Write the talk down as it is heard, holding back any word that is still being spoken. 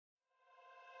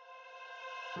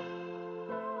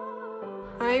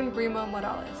I'm Brimo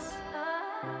Morales,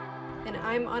 and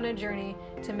I'm on a journey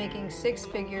to making 6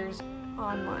 figures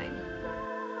online.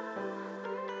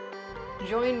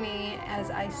 Join me as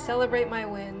I celebrate my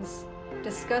wins,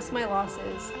 discuss my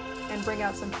losses, and bring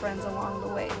out some friends along the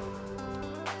way.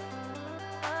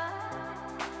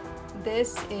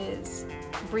 This is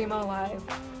Brimo Live,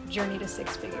 Journey to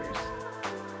 6 Figures.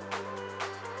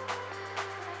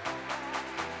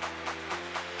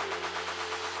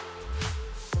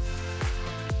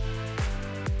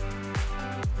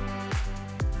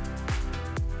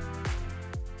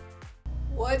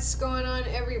 What's going on,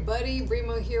 everybody?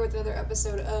 Brimo here with another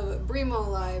episode of Brimo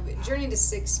Live, Journey to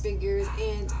 6 Figures,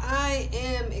 and I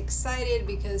am excited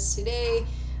because today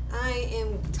I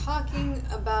am talking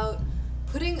about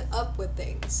putting up with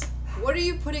things. What are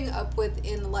you putting up with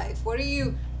in life? What are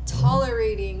you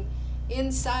tolerating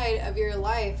inside of your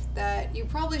life that you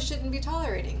probably shouldn't be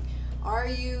tolerating? Are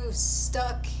you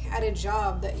stuck at a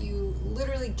job that you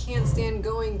literally can't stand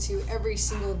going to every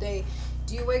single day?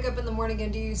 Do you wake up in the morning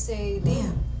and do you say,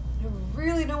 damn, I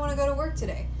really don't want to go to work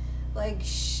today? Like,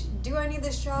 do I need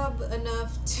this job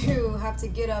enough to have to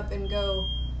get up and go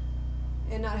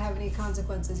and not have any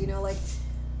consequences? You know, like,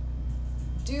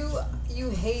 do you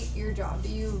hate your job? Do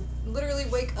you literally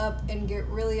wake up and get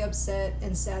really upset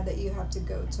and sad that you have to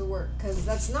go to work? Because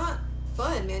that's not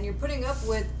fun, man. You're putting up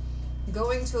with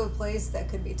going to a place that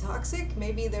could be toxic.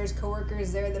 Maybe there's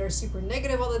coworkers there that are super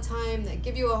negative all the time, that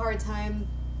give you a hard time.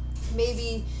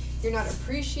 Maybe you're not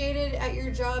appreciated at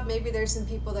your job. Maybe there's some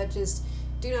people that just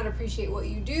do not appreciate what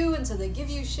you do, and so they give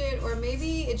you shit. Or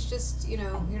maybe it's just, you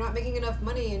know, you're not making enough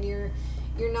money and you're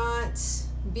not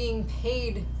being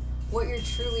paid what you're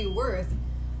truly worth.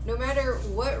 No matter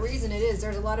what reason it is,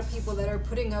 there's a lot of people that are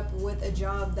putting up with a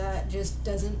job that just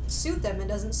doesn't suit them and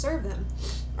doesn't serve them.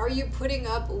 Are you putting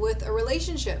up with a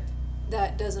relationship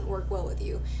that doesn't work well with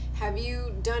you? Have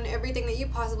you done everything that you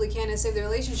possibly can to save the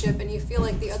relationship and you feel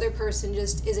like the other person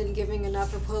just isn't giving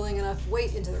enough or pulling enough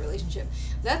weight into the relationship?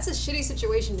 That's a shitty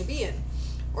situation to be in.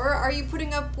 Or are you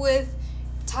putting up with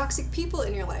toxic people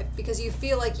in your life because you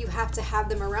feel like you have to have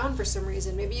them around for some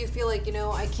reason? Maybe you feel like, you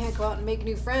know, I can't go out and make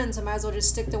new friends, I might as well just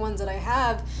stick to ones that I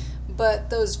have, but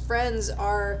those friends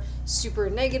are super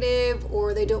negative,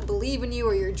 or they don't believe in you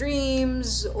or your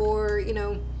dreams, or, you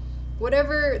know,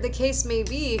 whatever the case may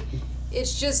be.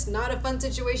 It's just not a fun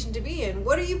situation to be in.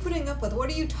 What are you putting up with? What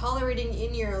are you tolerating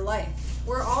in your life?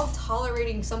 We're all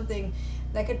tolerating something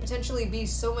that could potentially be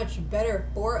so much better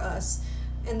for us.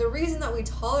 And the reason that we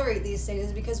tolerate these things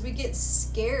is because we get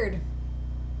scared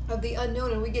of the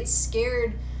unknown, and we get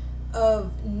scared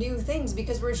of new things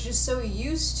because we're just so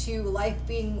used to life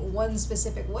being one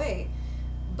specific way.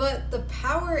 But the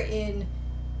power in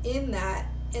that,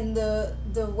 and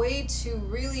the way to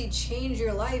really change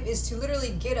your life, is to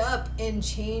literally get up and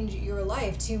change your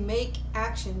life, to make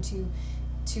action,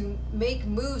 to make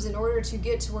moves in order to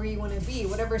get to where you want to be,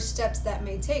 whatever steps that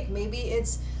may take. Maybe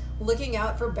it's looking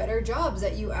out for better jobs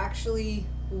that you actually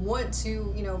want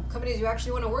to, you know, companies you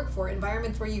actually want to work for,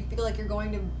 environments where you feel like you're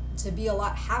going to be a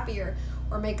lot happier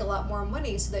or make a lot more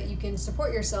money so that you can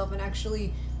support yourself and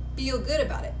actually feel good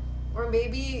about it. Or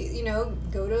maybe, you know,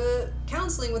 go to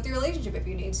counseling with your relationship if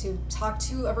you need to. Talk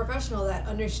to a professional that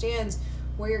understands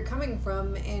where you're coming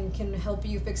from and can help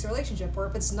you fix a relationship. Or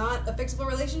if it's not a fixable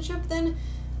relationship, then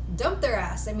dump their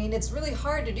ass. I mean, it's really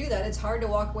hard to do that. It's hard to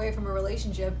walk away from a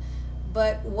relationship.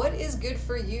 But what is good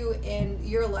for you in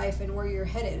your life and where you're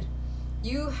headed?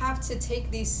 You have to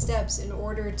take these steps in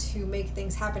order to make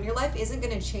things happen. Your life isn't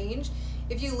going to change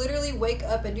if you literally wake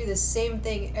up and do the same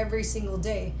thing every single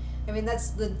day. I mean,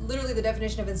 that's literally the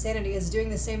definition of insanity, is doing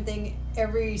the same thing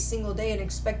every single day and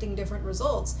expecting different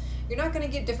results. You're not going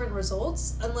to get different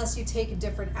results unless you take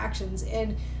different actions.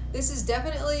 And this is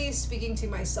definitely speaking to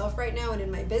myself right now and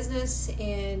in my business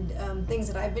and things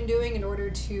that I've been doing in order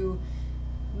to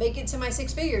make it to my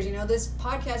 6 figures. You know, this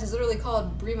podcast is literally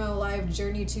called Brimo Live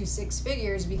Journey to 6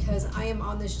 Figures because I am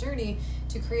on this journey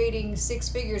to creating 6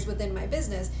 figures within my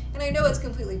business. And I know it's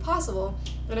completely possible,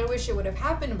 and I wish it would have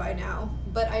happened by now,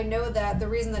 but I know that the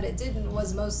reason that it didn't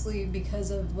was mostly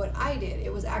because of what I did.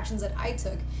 It was actions that I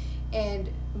took, and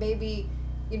maybe,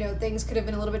 you know, things could have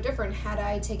been a little bit different had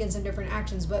I taken some different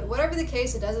actions. But whatever the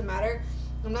case, it doesn't matter.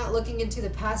 I'm not looking into the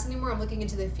past anymore. I'm looking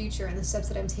into the future and the steps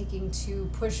that I'm taking to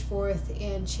push forth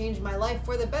and change my life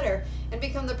for the better and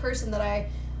become the person that I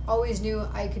always knew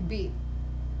I could be.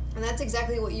 And that's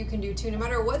exactly what you can do too. No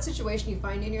matter what situation you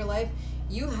find in your life,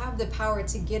 you have the power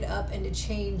to get up and to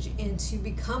change and to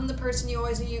become the person you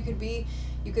always knew you could be.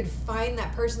 You could find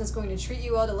that person that's going to treat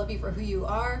you well, to love you for who you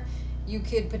are. You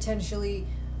could potentially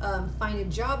find a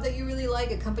job that you really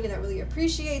like, a company that really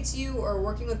appreciates you, or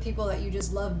working with people that you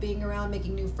just love being around,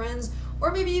 making new friends.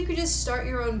 Or maybe you could just start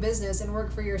your own business and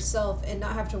work for yourself and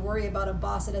not have to worry about a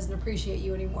boss that doesn't appreciate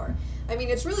you anymore. I mean,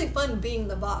 it's really fun being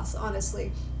the boss,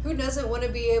 honestly. Who doesn't want to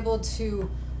be able to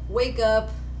wake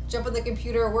up, jump on the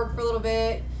computer, work for a little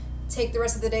bit, take the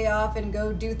rest of the day off, and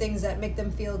go do things that make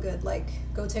them feel good, like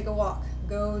go take a walk,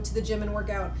 go to the gym and work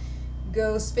out,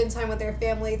 go spend time with their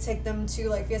family, take them to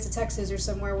like Fiesta, Texas or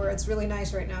somewhere where it's really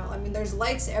nice right now. I mean, there's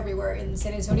lights everywhere in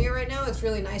San Antonio right now. It's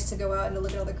really nice to go out and to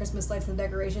look at all the Christmas lights and the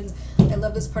decorations. I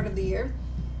love this part of the year.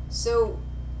 So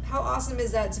how awesome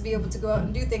is that to be able to go out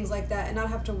and do things like that and not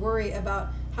have to worry about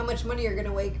how much money you're going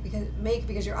to make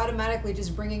because you're automatically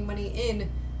just bringing money in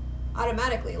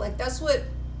automatically. Like, that's what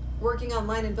working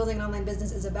online and building an online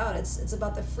business is about. It's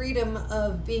about the freedom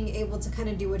of being able to kind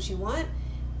of do what you want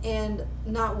and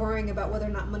not worrying about whether or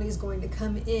not money is going to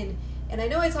come in. And I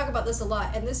know I talk about this a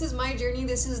lot, and this is my journey.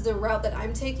 This is the route that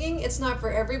I'm taking. It's not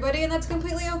for everybody, and that's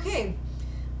completely okay.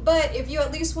 But if you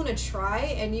at least want to try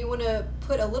and you want to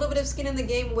put a little bit of skin in the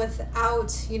game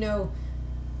without,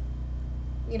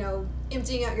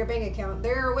 emptying out your bank account,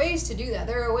 there are ways to do that.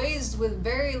 There are ways with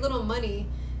very little money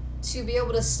to be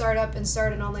able to start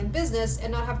an online business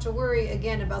and not have to worry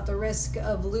again about the risk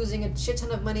of losing a shit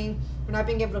ton of money or not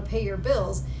being able to pay your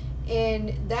bills.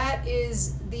 And that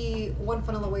is the One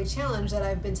Funnel Away challenge that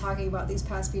I've been talking about these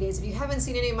past few days. If you haven't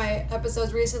seen any of my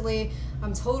episodes recently,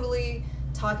 I'm totally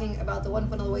talking about the One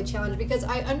Funnel Away challenge because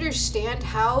I understand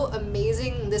how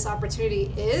amazing this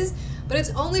opportunity is, but it's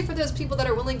only for those people that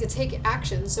are willing to take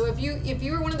action. So if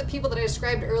you were one of the people that I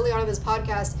described early on in this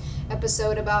podcast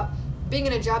episode about being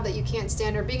in a job that you can't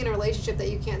stand, or being in a relationship that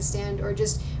you can't stand, or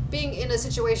just being in a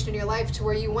situation in your life to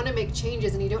where you want to make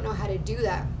changes and you don't know how to do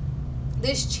that,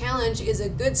 this challenge is a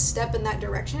good step in that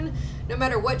direction, no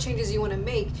matter what changes you want to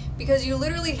make, because you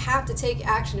literally have to take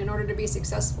action in order to be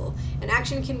successful. And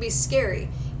action can be scary,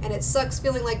 and it sucks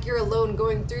feeling like you're alone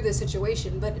going through this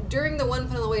situation. But during the One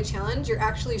Funnel Away challenge, you're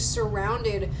actually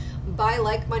surrounded by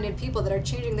like-minded people that are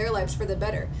changing their lives for the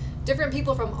better. Different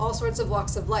people from all sorts of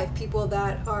walks of life, people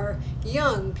that are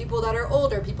young, people that are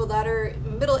older, people that are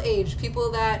middle-aged,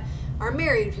 people that are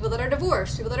married, people that are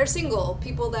divorced, people that are single,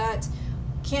 people that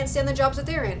can't stand the jobs that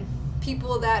they're in,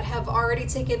 people that have already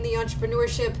taken the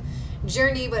entrepreneurship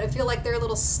journey but feel like they're a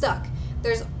little stuck.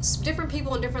 There's different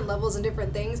people in different levels and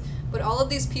different things, but all of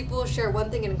these people share one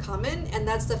thing in common, and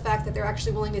that's the fact that they're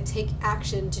actually willing to take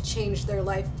action to change their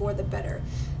life for the better.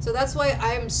 So that's why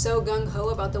I am so gung-ho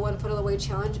about the One Funnel Away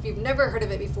challenge. If you've never heard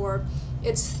of it before,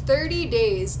 it's 30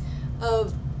 days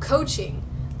of coaching,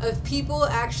 of people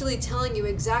actually telling you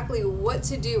exactly what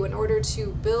to do in order to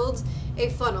build a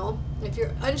funnel. If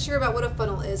you're unsure about what a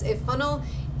funnel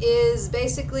is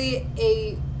basically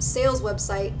a sales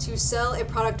website to sell a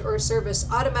product or a service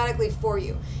automatically for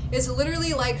you. It's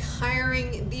literally like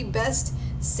hiring the best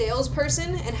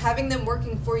salesperson and having them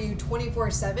working for you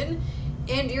 24/7,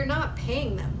 and you're not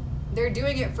paying them. They're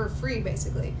doing it for free,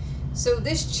 basically. So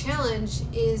this challenge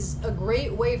is a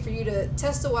great way for you to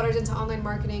test the waters into online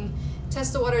marketing,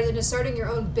 test the waters into starting your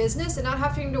own business, and not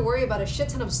having to worry about a shit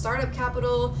ton of startup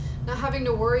capital, not having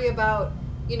to worry about,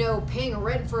 paying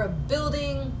rent for a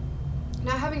building,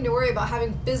 not having to worry about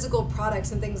having physical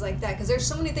products and things like that, because there's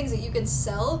so many things that you can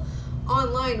sell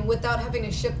online without having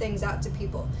to ship things out to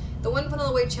people. The One Funnel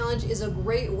Away challenge is a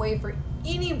great way for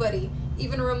anybody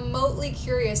even remotely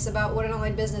curious about what an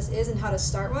online business is and how to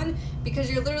start one, because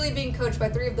you're literally being coached by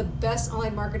 3 of the best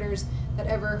online marketers that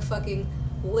ever fucking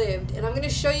lived. And I'm going to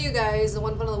show you guys the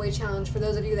One Funnel Away challenge for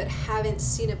those of you that haven't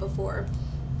seen it before.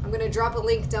 I'm going to drop a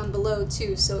link down below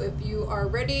too, so if you are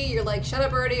ready, you're like, shut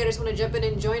up already, I just want to jump in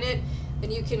and join it,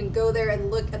 then you can go there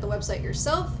and look at the website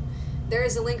yourself. There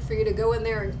is a link for you to go in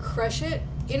there and crush it.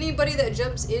 Anybody that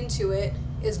jumps into it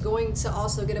is going to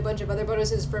also get a bunch of other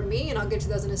bonuses from me, and I'll get to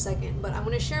those in a second. But I'm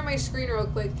going to share my screen real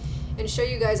quick and show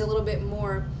you guys a little bit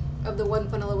more of the One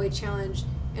Funnel Away challenge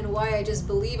and why I just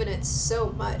believe in it so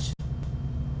much.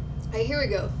 Alright, here we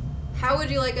go. How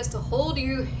would you like us to hold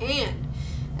your hand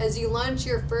as you launch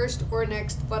your first or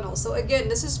next funnel? So again,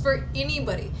 this is for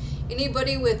anybody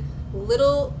with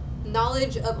little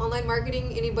knowledge of online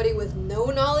marketing, anybody with no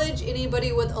knowledge,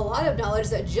 anybody with a lot of knowledge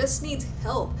that just needs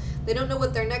help. They don't know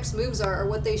what their next moves are or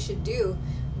what they should do.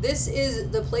 This is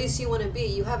the place you want to be.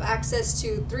 You have access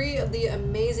to 3 of the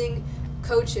amazing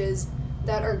coaches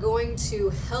that are going to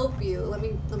help you. Let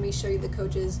me show you the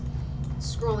coaches.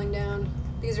 Scrolling down,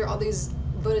 these are all these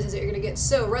bonuses that you're going to get.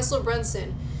 So Russell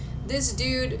Brunson, this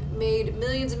dude made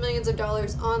millions and millions of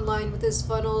dollars online with his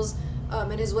funnels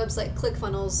and his website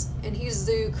ClickFunnels, and he's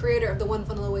the creator of the One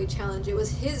Funnel Away challenge. It was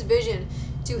his vision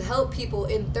to help people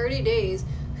in 30 days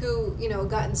who,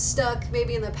 gotten stuck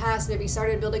maybe in the past, maybe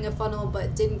started building a funnel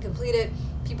but didn't complete it,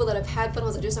 people that have had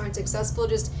funnels that just aren't successful,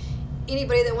 just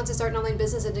anybody that wants to start an online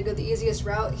business and to go the easiest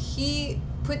route. He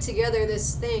put together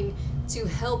this thing to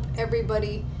help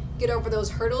everybody get over those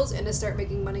hurdles and to start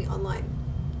making money online.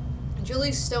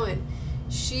 Julie Stone,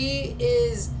 she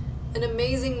is an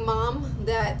amazing mom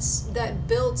that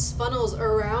built funnels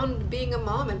around being a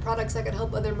mom and products that could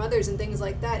help other mothers and things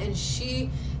like that. And she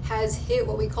has hit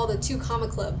what we call the 2 Comma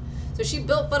Club. So she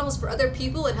built funnels for other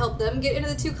people and helped them get into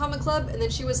the 2 Comma Club. And then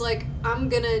she was like, I'm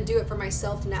going to do it for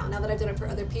myself now that I've done it for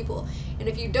other people. And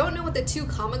if you don't know what the 2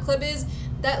 Comma Club is,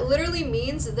 that literally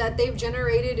means that they've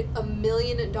generated $1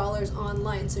 million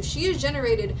online. So she has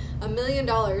generated $1 million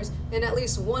in at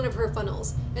least one of her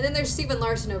funnels. And then there's Stephen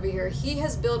Larson over here. He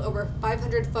has built over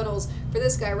 500 funnels for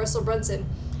this guy, Russell Brunson.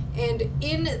 And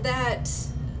in that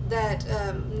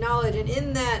knowledge and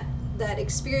in that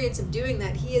experience of doing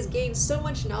that, he has gained so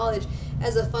much knowledge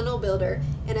as a funnel builder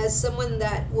and as someone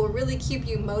that will really keep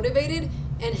you motivated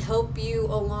and help you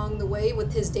along the way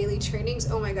with his daily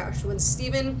trainings. Oh my gosh, when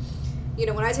Steven,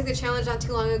 when I took the challenge not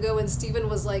too long ago and Steven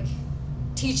was like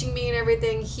teaching me and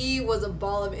everything, he was a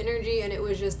ball of energy, and it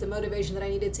was just the motivation that I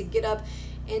needed to get up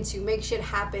and to make shit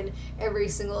happen every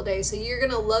single day. So you're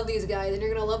gonna love these guys, and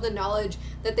you're gonna love the knowledge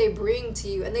that they bring to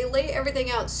you, and they lay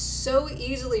everything out so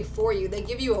easily for you. They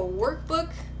give you a workbook.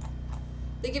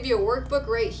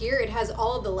 Right here. It has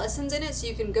all of the lessons in it, so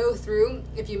you can go through.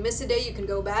 If you miss a day, you can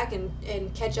go back and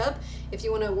catch up. If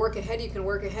you want to work ahead, you can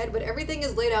work ahead, but everything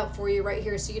is laid out for you right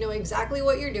here, so you know exactly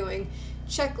what you're doing.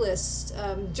 Checklists,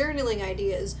 journaling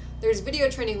ideas, there's video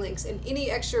training links, and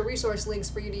any extra resource links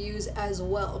for you to use as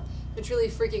well. It's really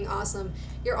freaking awesome.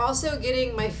 You're also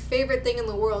getting my favorite thing in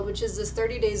the world, which is this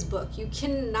 30 days book. You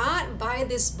cannot buy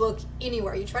this book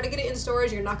anywhere. You try to get it in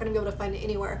stores, you're not going to be able to find it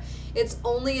anywhere. It's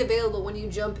only available when you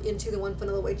jump into the One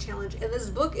Funnel Away Challenge. And this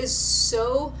book is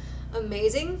so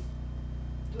amazing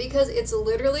because it's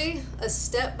literally a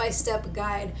step-by-step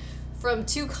guide from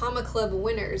 2 Comma Club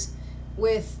winners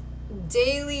with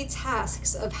daily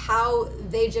tasks of how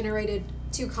they generated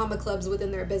 2 Comma Clubs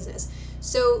within their business.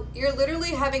 So you're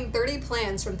literally having 30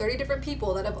 plans from 30 different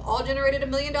people that have all generated $1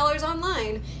 million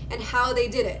online and how they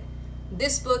did it.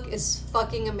 This book is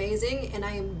fucking amazing, and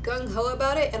I am gung-ho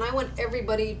about it, and I want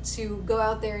everybody to go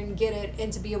out there and get it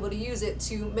and to be able to use it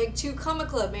to make 2 Comma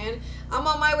Club, man. I'm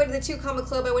on my way to the 2 Comma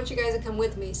Club. I want you guys to come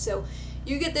with me. So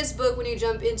you get this book when you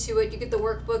jump into it. You get the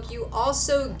workbook. You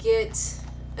also get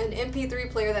an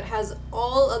MP3 player that has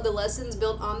all of the lessons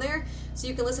built on there, so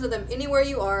you can listen to them anywhere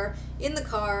you are, in the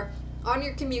car, on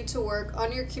your commute to work,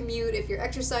 on your commute, if you're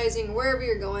exercising, wherever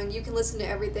you're going. You can listen to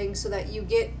everything so that you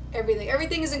get everything.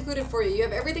 Everything is included for you. You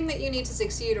have everything that you need to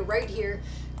succeed right here.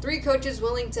 3 coaches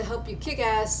willing to help you kick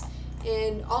ass,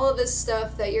 and all of this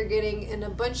stuff that you're getting, and a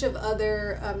bunch of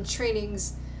other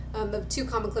trainings of 2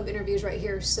 Comma Club interviews right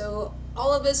here. So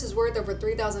all of this is worth over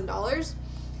 $3,000.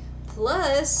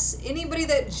 Plus, anybody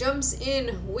that jumps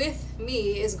in with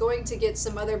me is going to get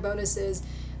some other bonuses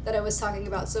that I was talking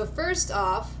about. So first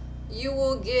off, you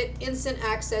will get instant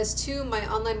access to my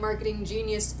Online Marketing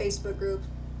Genius Facebook group.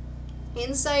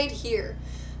 Inside here,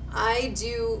 I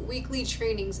do weekly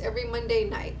trainings every Monday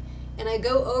night, and I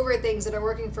go over things that are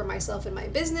working for myself in my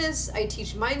business. I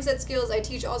teach mindset skills. I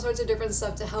teach all sorts of different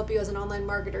stuff to help you as an online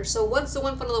marketer. So once the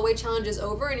One Funnel Away Challenge is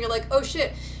over and you're like, oh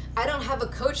shit, I don't have a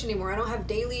coach anymore, I don't have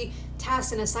daily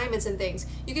tasks and assignments and things,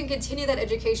 you can continue that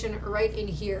education right in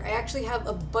here. I actually have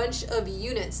a bunch of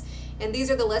units, and these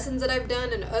are the lessons that I've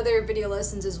done and other video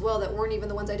lessons as well that weren't even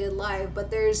the ones I did live, but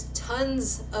there's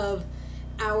tons of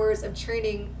hours of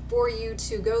training for you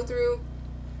to go through.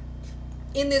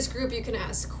 In this group, you can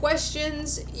ask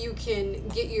questions, you can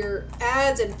get your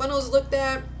ads and funnels looked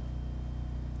at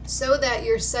so that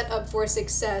you're set up for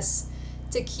success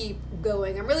to keep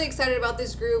going. I'm really excited about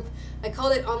this group. I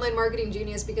called it Online Marketing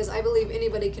Genius because I believe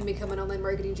anybody can become an online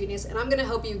marketing genius, and I'm going to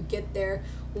help you get there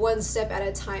one step at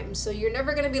a time. So you're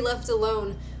never going to be left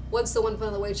alone once the One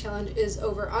Funnel Away Challenge is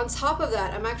over. On top of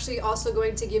that, I'm actually also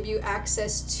going to give you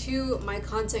access to my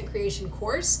content creation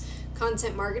course,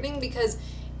 Content Marketing, because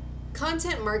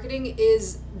content marketing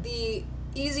is the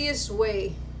easiest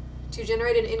way to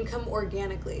generate an income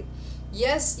organically.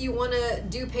 Yes, you want to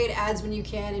do paid ads when you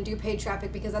can and do paid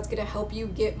traffic because that's going to help you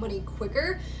get money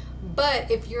quicker. But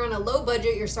if you're on a low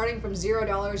budget, you're starting from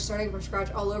 $0, starting from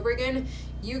scratch all over again,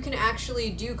 you can actually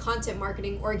do content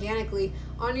marketing organically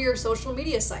on your social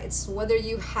media sites, whether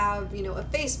you have, a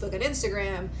Facebook, an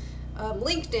Instagram,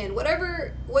 LinkedIn,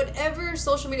 whatever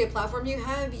social media platform you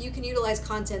have, you can utilize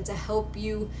content to help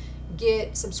you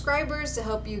get subscribers, to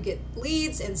help you get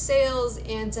leads and sales,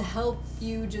 and to help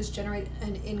you just generate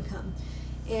an income.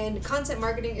 And content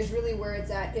marketing is really where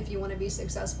it's at if you want to be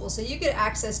successful. So you get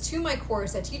access to my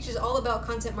course that teaches all about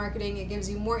content marketing. It gives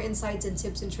you more insights and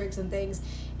tips and tricks and things.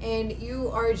 And you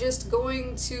are just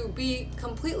going to be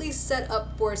completely set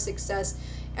up for success.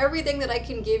 Everything that I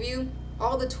can give you,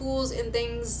 all the tools and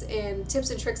things and tips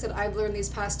and tricks that I've learned these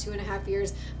past 2.5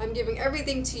 years, I'm giving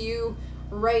everything to you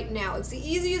right now. It's the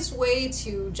easiest way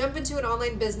to jump into an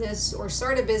online business or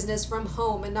start a business from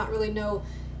home and not really know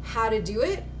how to do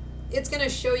it. It's going to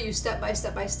show you step by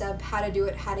step how to do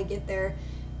it, how to get there.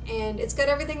 And it's got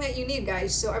everything that you need,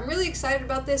 guys. So I'm really excited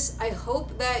about this. I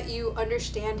hope that you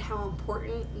understand how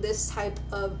important this type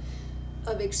of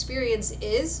experience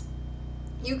is.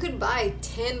 You could buy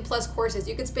 10 plus courses.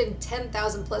 You could spend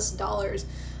 $10,000 plus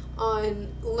on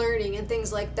learning and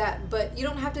things like that. But you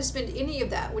don't have to spend any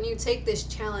of that when you take this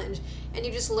challenge and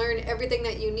you just learn everything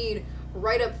that you need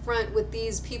right up front with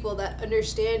these people that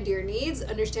understand your needs,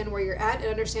 understand where you're at, and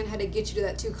understand how to get you to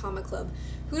that 2 comma club.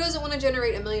 Who doesn't want to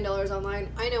generate $1 million online?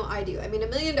 I know I do. I mean, $1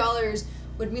 million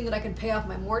would mean that I could pay off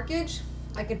my mortgage,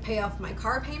 I could pay off my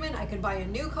car payment, I could buy a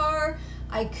new car,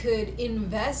 I could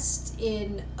invest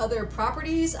in other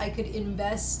properties, I could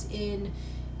invest in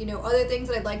other things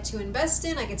that I'd like to invest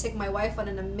in. I could take my wife on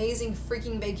an amazing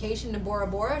freaking vacation to Bora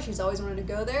Bora. She's always wanted to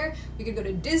go there. We could go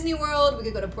to Disney World. We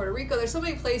could go to Puerto Rico. There's so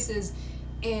many places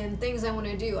and things I want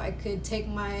to do. I could take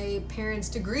my parents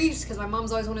to Greece because my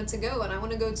mom's always wanted to go and I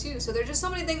want to go too. So there's just so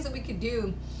many things that we could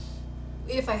do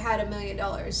if I had $1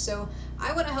 million. So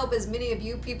I want to help as many of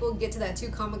you people get to that 2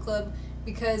 comma club,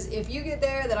 because if you get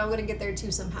there, then I'm going to get there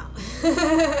too somehow.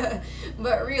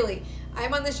 But really,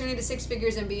 I'm on this journey to 6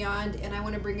 figures and beyond, and I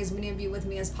want to bring as many of you with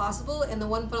me as possible, and the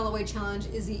One Funnel Away Challenge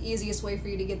is the easiest way for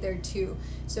you to get there too.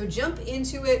 So jump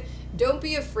into it. Don't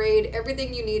be afraid.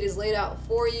 Everything you need is laid out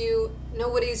for you.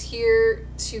 Nobody's here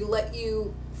to let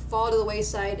you fall to the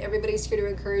wayside. Everybody's here to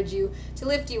encourage you, to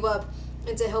lift you up,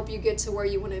 and to help you get to where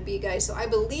you want to be, guys. So I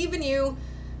believe in you.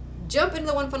 Jump into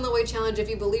the One Funnel Away Challenge if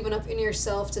you believe enough in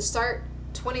yourself to start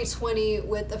 2020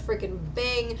 with a freaking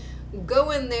bang.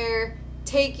 Go in there,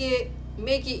 take it,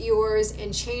 make it yours,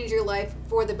 and change your life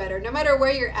for the better. No matter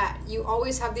where you're at, you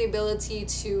always have the ability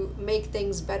to make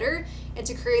things better and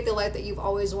to create the life that you've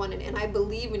always wanted. And I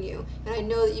believe in you, and I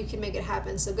know that you can make it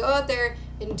happen. So go out there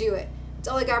and do it. That's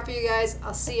all I got for you guys.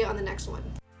 I'll see you on the next one.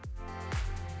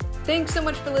 Thanks so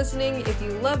much for listening. If you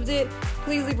loved it,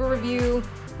 please leave a review,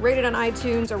 rate it on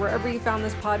iTunes or wherever you found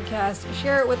this podcast.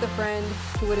 Share it with a friend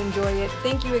who would enjoy it.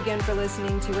 Thank you again for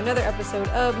listening to another episode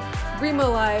of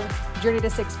Brimo Live, Journey to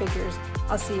 6 Figures.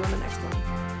 I'll see you on the next one.